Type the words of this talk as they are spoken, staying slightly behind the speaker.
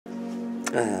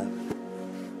I have.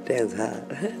 Dan's hat.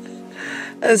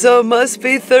 And so it must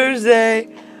be Thursday.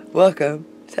 Welcome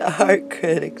to Art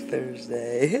Critic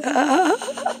Thursday.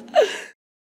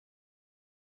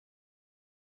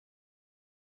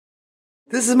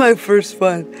 This is my first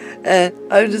one, and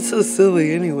I'm just so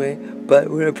silly anyway, but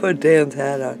when I put Dan's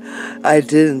hat on, I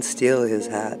didn't steal his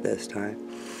hat this time,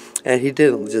 and he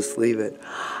didn't just leave it.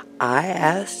 I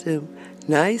asked him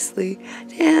nicely,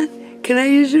 Dan, can I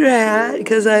use your hat?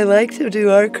 Because I like to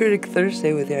do Art Critic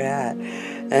Thursday with your hat.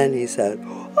 And he said,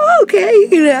 oh, okay, you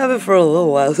can have it for a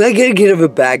little while. So I gotta give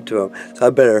it back to him, so I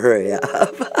better hurry up.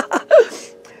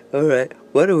 All right,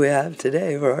 what do we have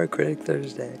today for Art Critic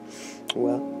Thursday?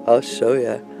 Well, I'll show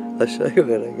you. I'll show you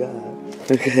what I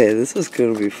got. Okay, this is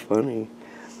gonna be funny.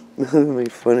 This is gonna be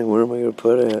funny. Where am I gonna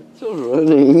put it? It's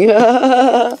running.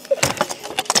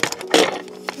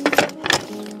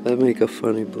 Let's make a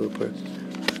funny blooper.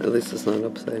 At least it's not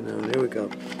upside down. Here we go.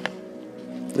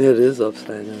 It is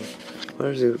upside down. What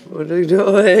are you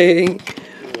doing?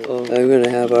 Oh, I'm gonna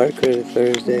have Art Critic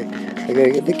Thursday. I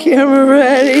gotta get the camera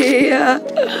ready.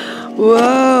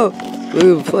 Whoa!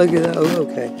 We'll plug it out.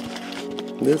 Okay.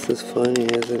 This is funny,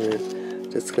 isn't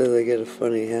it? Just because I get a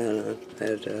funny hat on, I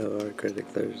have to have Art Critic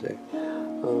Thursday.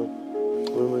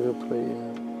 Where am I gonna put you?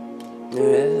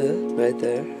 Yeah, right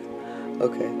there.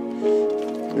 Okay.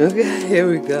 Okay, here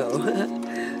we go.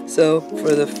 So,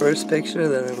 for the first picture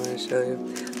that I'm going to show you,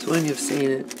 it's when you've seen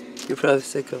it, you're probably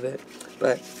sick of it,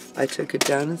 but I took it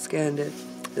down and scanned it,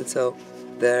 and so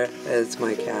there is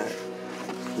my cat.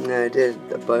 And I did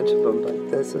a bunch of them, but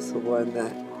this is the one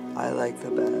that I like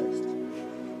the best.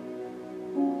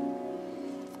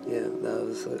 Yeah, that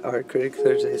was Art Critic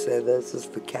Thursday said this is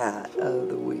the cat of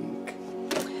the week.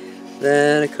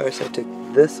 Then, of course, I took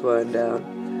this one down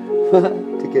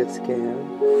to get scanned,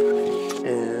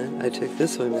 and I took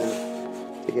this one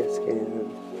down to get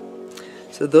scanned.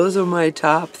 So those are my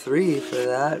top 3 for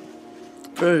that,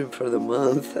 for the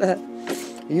month.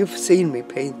 You've seen me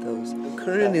paint those. I'm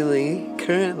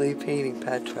currently painting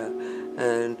Petra,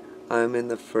 and I'm in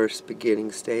the first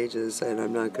beginning stages, and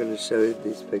I'm not going to show you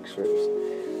these pictures.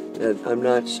 And I'm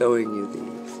not showing you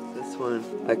these. This one,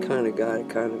 I kind of got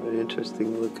kind of an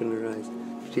interesting look in her eyes.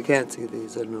 If you can't see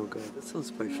these, they're no good. This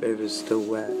one's my favorite, it's still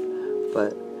wet,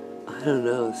 but I don't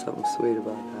know, something sweet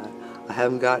about that. I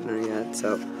haven't gotten her yet,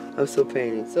 so I'm still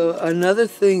painting. So another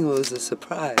thing was a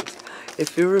surprise.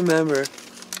 If you remember,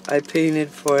 I painted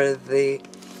for the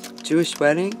Jewish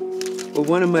wedding. Well,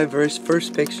 one of my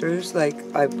first pictures, like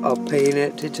I'll paint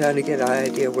it to try to get an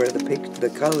idea where the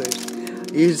colors.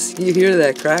 You hear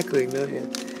that crackling, don't you?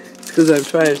 It's because I'm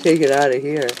trying to take it out of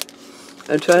here.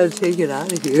 I'm trying to take it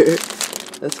out of here.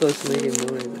 That's what's making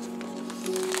noise.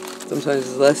 Sometimes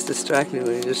it's less distracting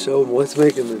when you just show them what's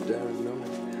making the darn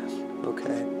noise.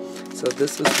 Okay, so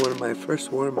this was one of my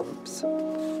first warm-ups.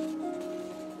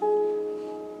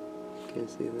 Can't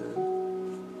see that.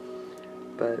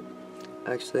 But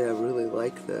actually, I really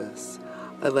like this.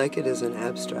 I like it as an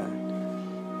abstract.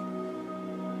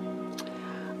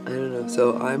 I don't know,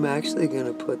 so I'm actually going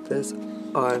to put this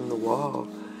on the wall.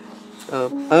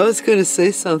 I was going to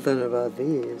say something about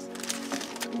these.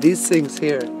 These things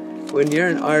here, when you're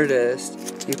an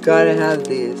artist, you've got to have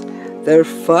these. They're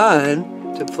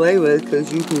fun to play with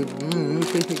because you can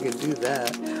do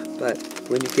that. But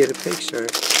when you get a picture,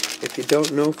 if you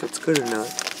don't know if it's good or not,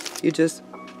 you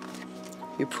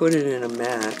put it in a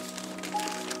mat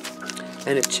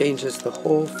and it changes the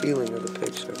whole feeling of the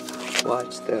picture.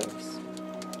 Watch this.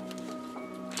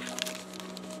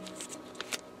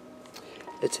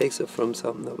 It takes it from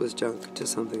something that was junk to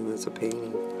something that's a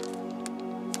painting.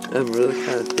 I'm really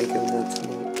kind of thinking that's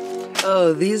neat.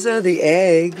 Oh, these are the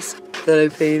eggs that I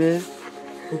painted.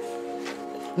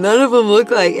 None of them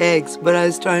look like eggs, but I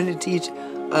was trying to teach,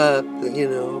 you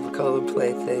know, a color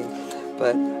play thing.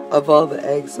 But of all the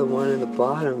eggs, the one in the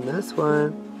bottom, this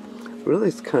one, really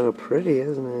is kind of pretty,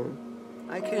 isn't it?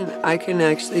 I can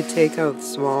actually take a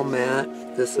small mat.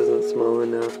 This isn't small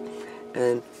enough.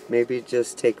 And maybe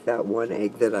just take that one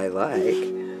egg that I like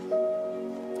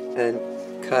and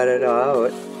cut it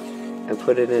out and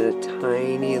put it in a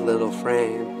tiny little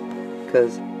frame,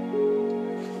 because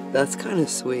that's kind of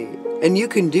sweet. And you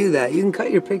can do that. You can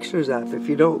cut your pictures up. If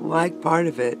you don't like part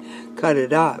of it, cut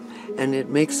it up. And it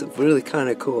makes it really kind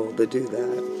of cool to do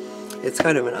that. It's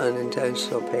kind of an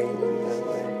unintentional painting that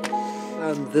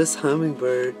way. This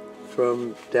hummingbird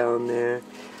from down there,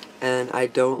 and I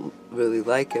don't really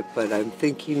like it, but I'm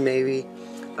thinking maybe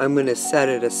I'm going to set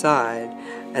it aside,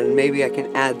 and maybe I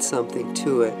can add something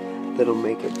to it that'll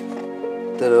make it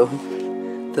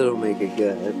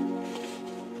good.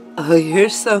 Oh,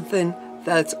 here's something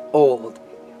that's old,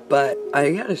 but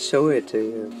I gotta show it to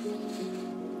you.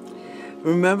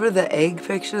 Remember the egg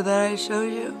picture that I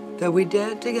showed you, that we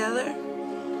did together?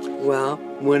 Well,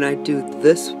 when I do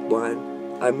this one,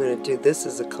 I'm going to do this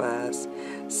as a class.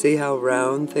 See how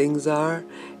round things are?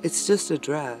 It's just a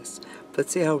dress.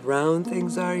 But see how round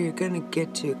things are? You're going to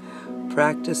get to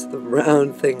practice the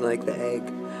round thing like the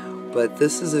egg. But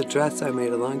this is a dress I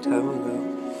made a long time ago.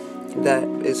 That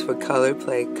is for color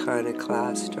play kind of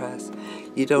class dress.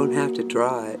 You don't have to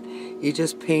draw it. You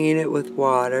just paint it with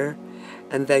water,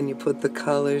 and then you put the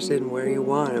colors in where you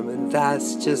want them. And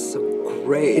that's just a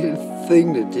great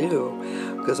thing to do.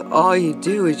 Because all you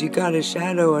do is you got a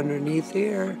shadow underneath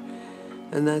here,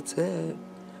 and that's it.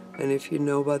 And if you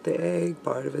know about the egg,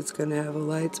 part of it's going to have a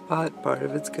light spot, part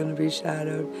of it's going to be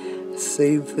shadowed.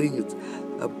 Same thing, it's,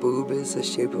 a boob is the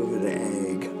shape of an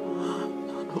egg.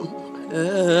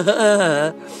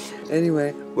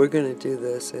 Anyway, we're going to do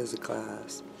this as a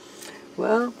class.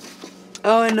 Well,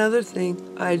 oh, another thing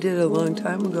I did a long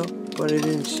time ago, but I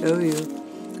didn't show you,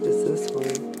 is this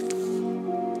one.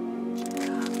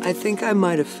 I think I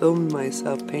might have filmed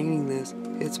myself painting this.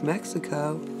 It's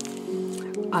Mexico.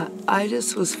 I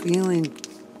just was feeling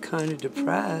kind of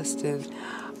depressed, and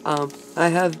I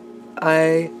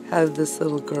have this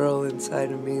little girl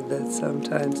inside of me that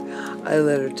sometimes I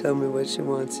let her tell me what she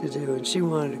wants to do, and she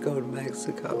wanted to go to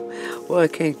Mexico. Well, I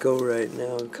can't go right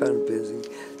now. I'm kind of busy.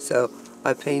 So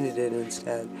I painted it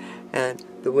instead. And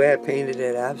the way I painted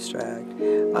it abstract,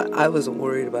 I wasn't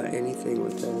worried about anything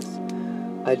with this.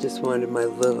 I just wanted my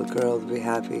little girl to be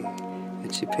happy,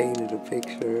 and she painted a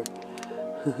picture.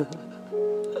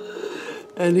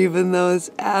 And even though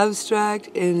it's abstract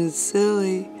and it's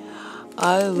silly,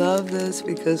 I love this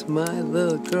because my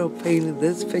little girl painted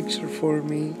this picture for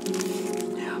me.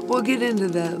 We'll get into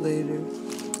that later.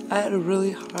 I had a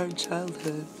really hard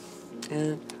childhood,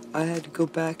 and I had to go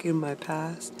back in my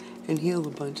past and heal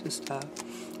a bunch of stuff.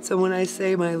 So when I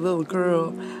say my little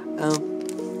girl,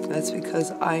 that's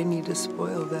because I need to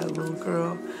spoil that little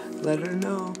girl, let her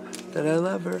know that I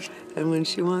love her, and when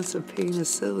she wants to paint a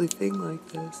silly thing like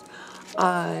this,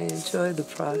 I enjoy the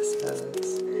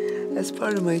process. That's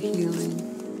part of my healing.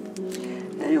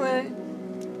 Anyway,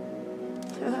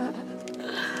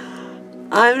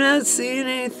 I'm not seeing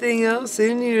anything else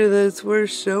in here that's worth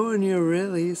showing you,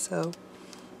 really, so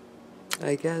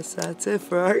I guess that's it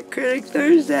for Art Critic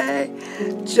Thursday.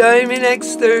 Join me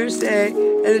next Thursday.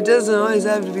 And it doesn't always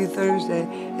have to be Thursday.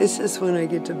 It's just when I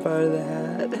get to borrow the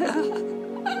hat.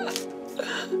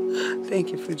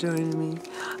 Thank you for joining me.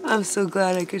 I'm so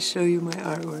glad I could show you my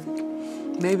artwork.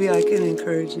 Maybe I can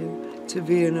encourage you to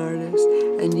be an artist,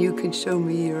 and you can show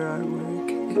me your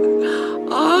artwork.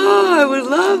 Oh, I would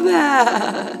love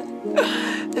that.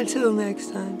 Until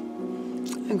next time,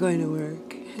 I'm going to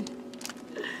work.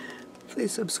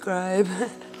 Please subscribe.